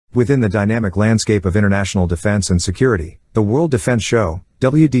Within the dynamic landscape of international defense and security, the World Defense Show,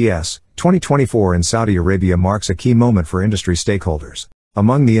 WDS, 2024 in Saudi Arabia marks a key moment for industry stakeholders.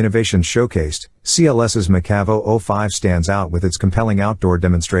 Among the innovations showcased, CLS's MCAV 005 stands out with its compelling outdoor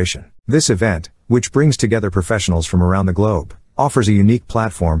demonstration. This event, which brings together professionals from around the globe, offers a unique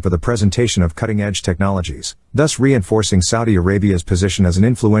platform for the presentation of cutting-edge technologies, thus reinforcing Saudi Arabia's position as an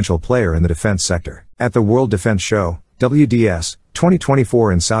influential player in the defense sector. At the World Defense Show, WDS,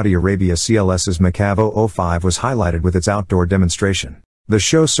 2024 in Saudi Arabia, CLS's MCAV 005 was highlighted with its outdoor demonstration. The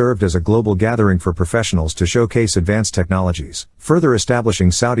show served as a global gathering for professionals to showcase advanced technologies, further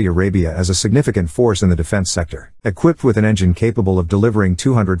establishing Saudi Arabia as a significant force in the defense sector. Equipped with an engine capable of delivering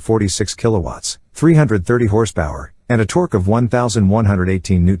 246 kilowatts, 330 horsepower, and a torque of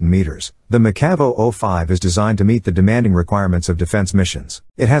 1,118 Newton-meters, the MCAV 005 is designed to meet the demanding requirements of defense missions.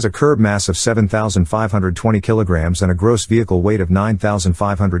 It has a curb mass of 7,520 kilograms and a gross vehicle weight of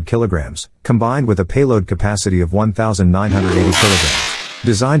 9,500 kilograms, combined with a payload capacity of 1,980 kilograms.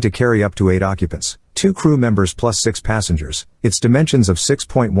 Designed to carry up to 8 occupants, 2 crew members plus 6 passengers, its dimensions of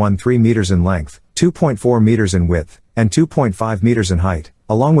 6.13 meters in length, 2.4 meters in width, and 2.5 meters in height,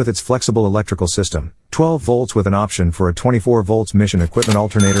 along with its flexible electrical system, 12 volts with an option for a 24 volts mission equipment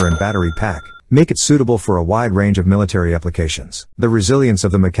alternator and battery pack, make it suitable for a wide range of military applications. The resilience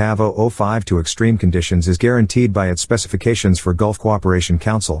of the MCAV 005 to extreme conditions is guaranteed by its specifications for Gulf Cooperation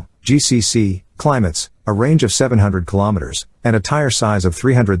Council, GCC, climates, a range of 700 kilometers, and a tire size of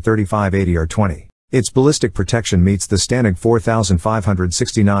 335/80/20. Its ballistic protection meets the standard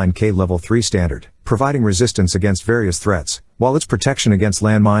 4569K Level 3 standard, providing resistance against various threats, while its protection against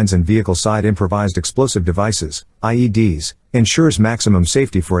landmines and vehicle-side improvised explosive devices, IEDs, ensures maximum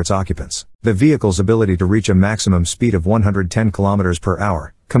safety for its occupants. The vehicle's ability to reach a maximum speed of 110 km per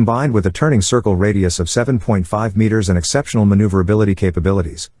hour, combined with a turning circle radius of 7.5 meters and exceptional maneuverability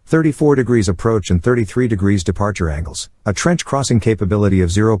capabilities, 34 degrees approach and 33 degrees departure angles, a trench crossing capability of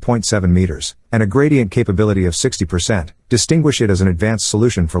 0.7 meters, and a gradient capability of 60%, distinguish it as an advanced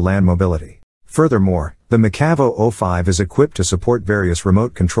solution for land mobility. Furthermore, the MCAV 005 is equipped to support various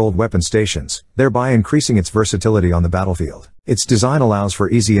remote-controlled weapon stations, thereby increasing its versatility on the battlefield. Its design allows for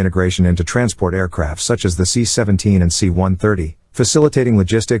easy integration into transport aircraft such as the C-17 and C-130, facilitating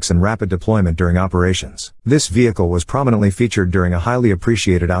logistics and rapid deployment during operations. This vehicle was prominently featured during a highly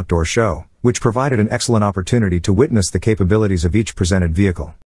appreciated outdoor show, which provided an excellent opportunity to witness the capabilities of each presented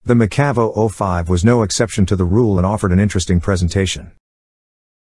vehicle. The MCAV 005 was no exception to the rule and offered an interesting presentation.